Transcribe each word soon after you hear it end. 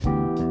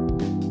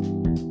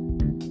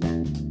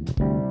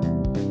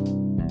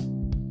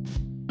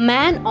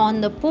Man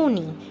on the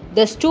Pony.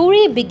 The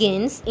story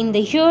begins in the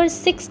year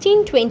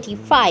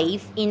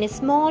 1625 in a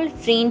small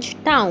French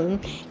town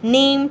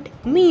named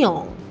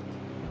Meung.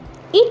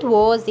 It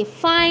was a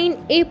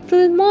fine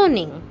April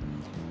morning.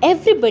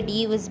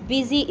 Everybody was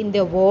busy in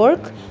their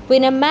work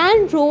when a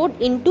man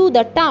rode into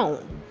the town.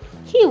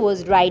 He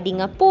was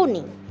riding a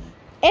pony.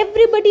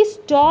 Everybody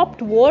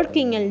stopped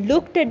working and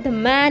looked at the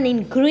man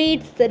in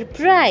great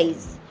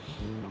surprise.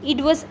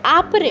 It was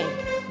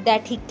apparent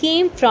that he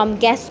came from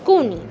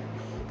Gascony.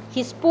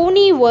 His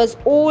pony was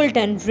old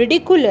and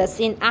ridiculous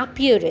in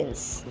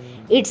appearance.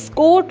 Its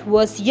coat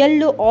was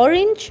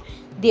yellow-orange.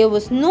 There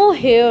was no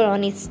hair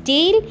on its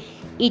tail.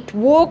 It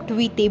walked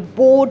with a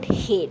bowed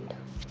head.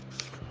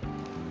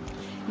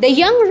 The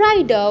young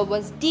rider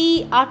was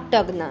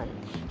D'Artagnan.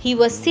 He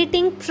was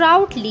sitting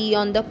proudly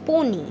on the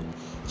pony.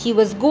 He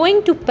was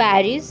going to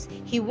Paris.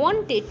 He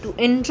wanted to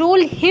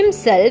enroll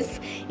himself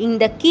in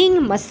the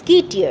King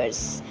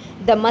Musketeers.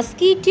 The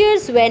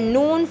Musketeers were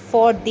known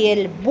for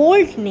their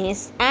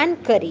boldness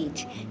and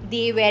courage.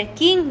 They were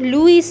King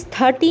Louis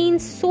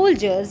XIII's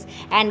soldiers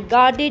and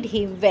guarded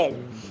him well.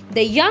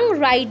 The young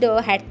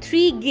rider had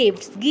 3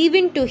 gifts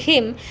given to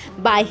him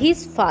by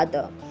his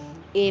father: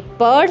 a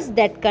purse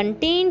that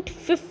contained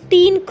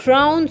 15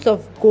 crowns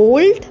of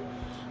gold,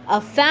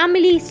 a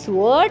family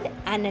sword,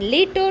 and a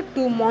letter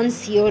to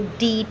Monsieur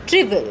de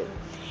Treville.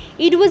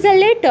 It was a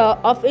letter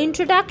of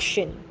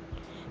introduction.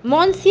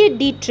 Monsieur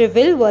de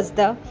Treville was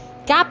the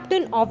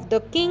captain of the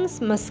King's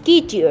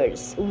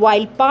Musketeers.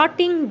 While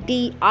parting,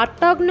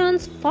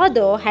 D'Artagnan's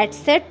father had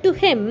said to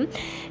him,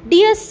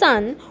 "Dear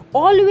son,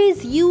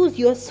 always use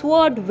your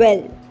sword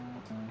well.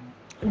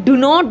 Do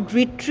not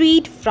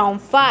retreat from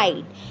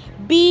fight.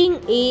 Being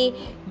a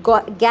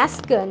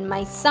Gascon,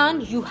 my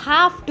son, you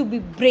have to be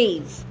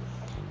brave."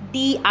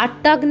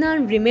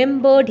 D'Artagnan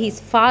remembered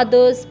his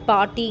father's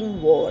parting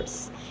words.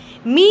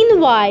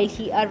 Meanwhile,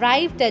 he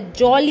arrived at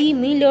Jolly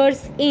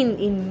Miller's Inn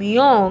in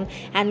Meung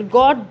and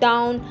got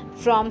down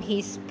from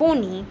his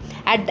pony.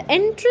 At the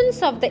entrance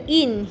of the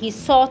inn, he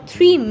saw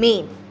 3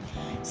 men.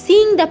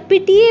 Seeing the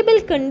pitiable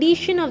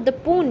condition of the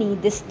pony,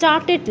 they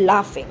started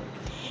laughing.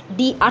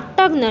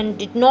 D'Artagnan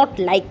did not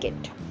like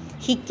it.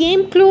 He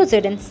came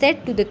closer and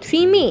said to the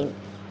 3 men,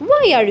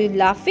 "Why are you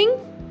laughing?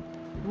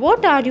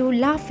 What are you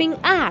laughing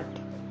at?"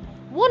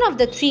 One of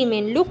the 3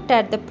 men looked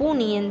at the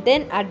pony and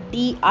then at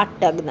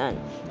D'Artagnan.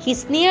 He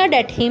sneered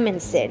at him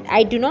and said,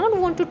 "I do not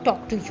want to talk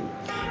to you."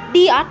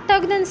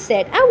 D'Artagnan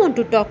said, "I want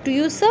to talk to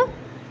you, sir."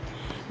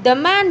 The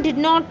man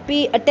did not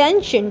pay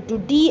attention to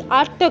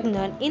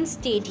D'Artagnan.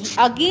 Instead, he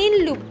again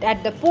looked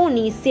at the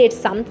pony, said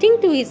something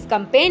to his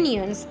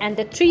companions,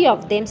 and the 3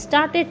 of them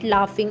started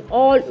laughing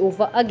all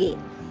over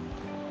again.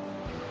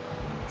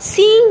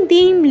 Seeing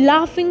them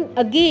laughing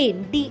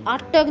again,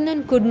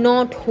 D'Artagnan could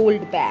not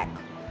hold back.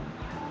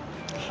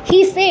 He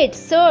said,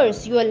 "Sirs,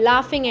 you are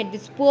laughing at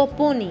this poor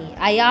pony.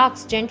 I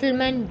ask,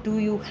 gentlemen, do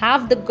you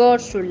have the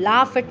guts to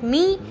laugh at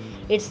me,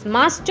 its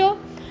master?"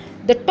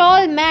 The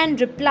tall man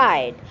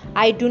replied,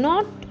 "I do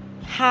not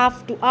have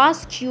to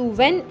ask you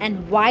when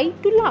and why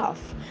to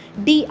laugh."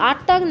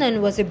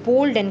 D'Artagnan was a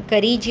bold and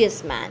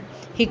courageous man.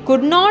 He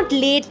could not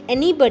let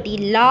anybody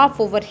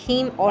laugh over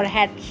him or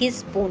at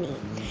his pony.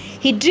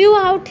 He drew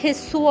out his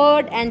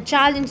sword and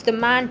challenged the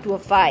man to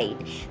a fight.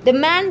 The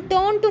man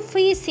turned to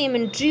face him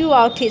and drew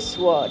out his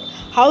sword.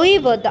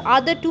 However, the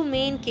other 2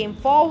 men came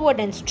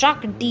forward and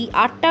struck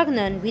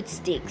D'Artagnan with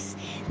sticks.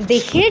 They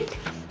hit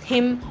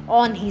him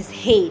on his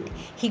head.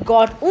 He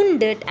got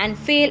wounded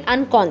and fell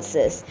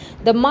unconscious.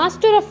 The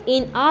master of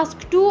inn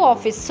asked 2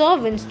 of his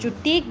servants to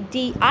take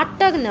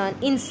D'Artagnan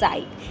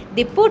inside.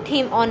 They put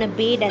him on a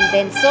bed and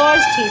then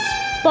searched his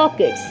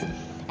pockets.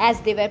 As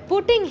they were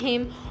putting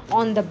him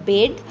on the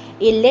bed,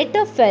 a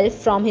letter fell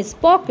from his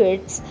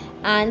pockets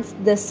and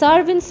the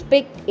servants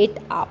picked it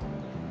up.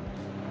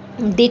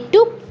 They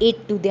took it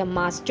to their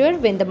master.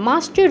 When the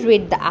master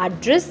read the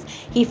address,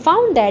 he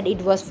found that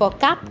it was for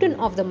Captain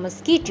of the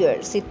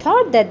Musketeers. He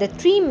thought that the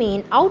 3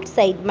 men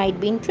outside might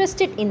be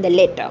interested in the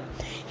letter.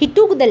 He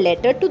took the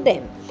letter to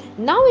them.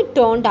 Now it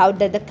turned out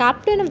that the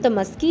Captain of the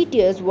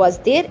Musketeers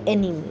was their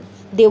enemy.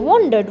 They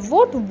wondered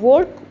what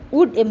work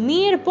would a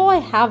mere boy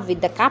have with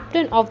the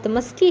Captain of the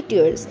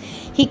Musketeers.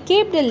 He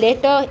kept the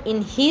letter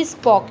in his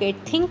pocket,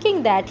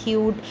 thinking that he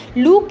would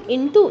look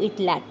into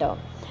it later.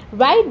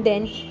 Right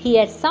then, he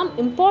had some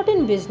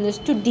important business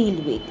to deal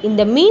with. In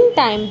the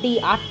meantime,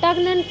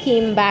 D'Artagnan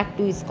came back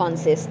to his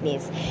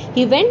consciousness.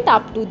 He went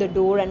up to the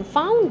door and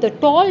found the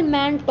tall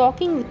man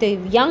talking with a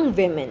young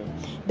woman.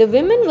 The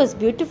woman was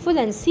beautiful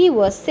and she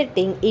was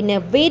sitting in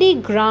a very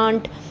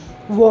grand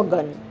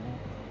wagon.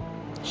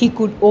 He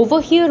could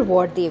overhear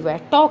what they were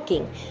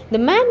talking. The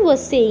man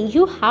was saying,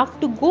 "You have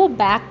to go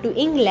back to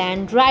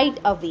England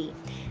right away.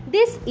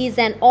 This is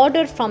an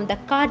order from the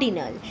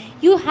Cardinal.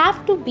 You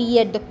have to be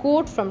at the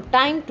court from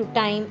time to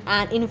time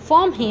and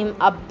inform him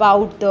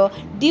about the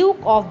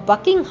Duke of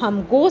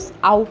Buckingham goes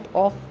out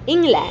of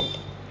England."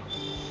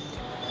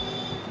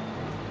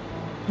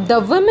 The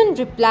woman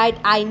replied,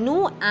 I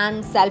know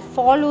and shall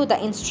follow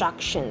the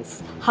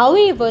instructions.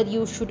 However,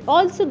 you should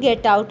also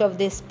get out of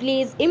this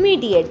place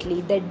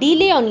immediately. The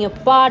delay on your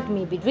part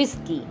may be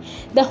risky.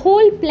 The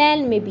whole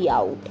plan may be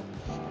out.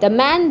 The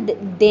man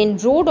then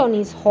rode on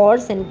his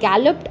horse and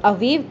galloped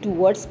away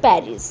towards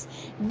Paris.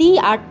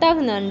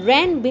 D'Artagnan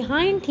ran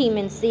behind him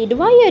and said,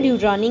 Why are you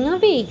running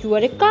away? You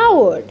are a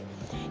coward.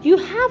 You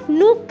have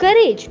no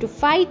courage to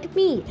fight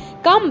me.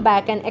 Come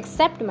back and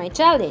accept my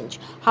challenge.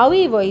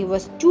 However, he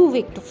was too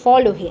weak to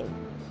follow him.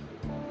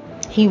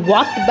 He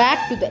walked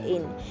back to the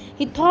inn.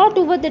 He thought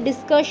over the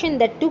discussion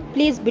that took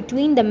place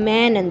between the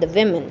man and the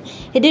women.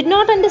 He did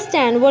not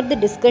understand what the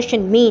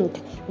discussion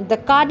meant. The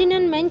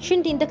cardinal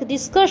mentioned in the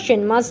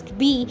discussion must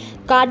be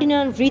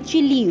Cardinal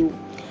Richelieu,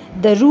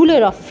 the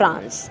ruler of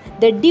France.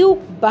 The Duke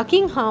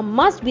Buckingham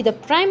must be the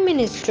Prime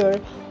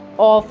Minister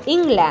of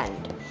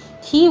England.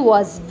 He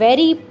was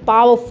very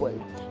powerful.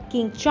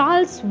 King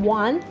Charles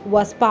I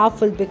was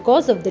powerful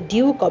because of the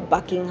Duke of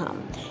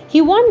Buckingham.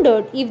 He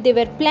wondered if they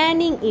were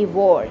planning a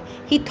war.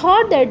 He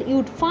thought that he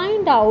would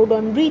find out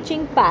on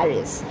reaching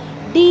Paris.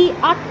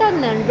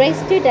 D'Artagnan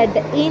rested at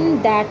the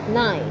inn that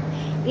night.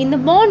 In the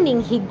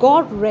morning, he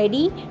got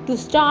ready to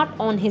start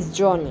on his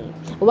journey.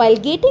 While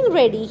getting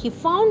ready, he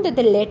found that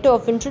the letter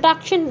of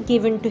introduction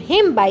given to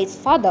him by his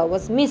father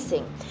was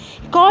missing.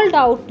 He called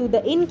out to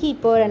the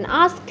innkeeper and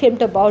asked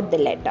him about the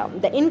letter.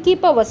 The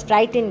innkeeper was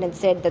frightened and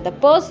said that the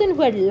person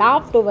who had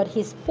laughed over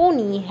his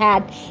pony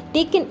had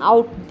taken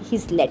out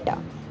his letter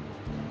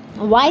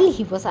while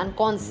he was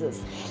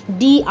unconscious.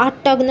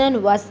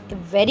 D'Artagnan was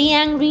very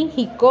angry.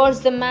 He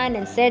cursed the man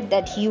and said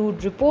that he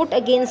would report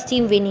against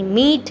him when he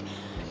met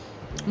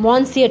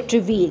Monsieur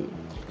Treville.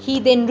 He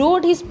then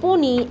rode his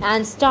pony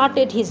and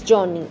started his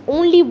journey.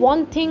 Only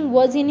one thing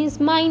was in his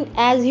mind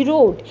as he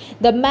rode.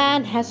 The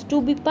man has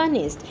to be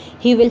punished.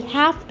 He will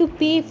have to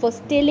pay for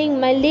stealing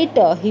my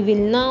letter. He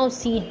will now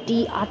see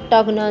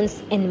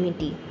D'Artagnan's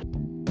enmity.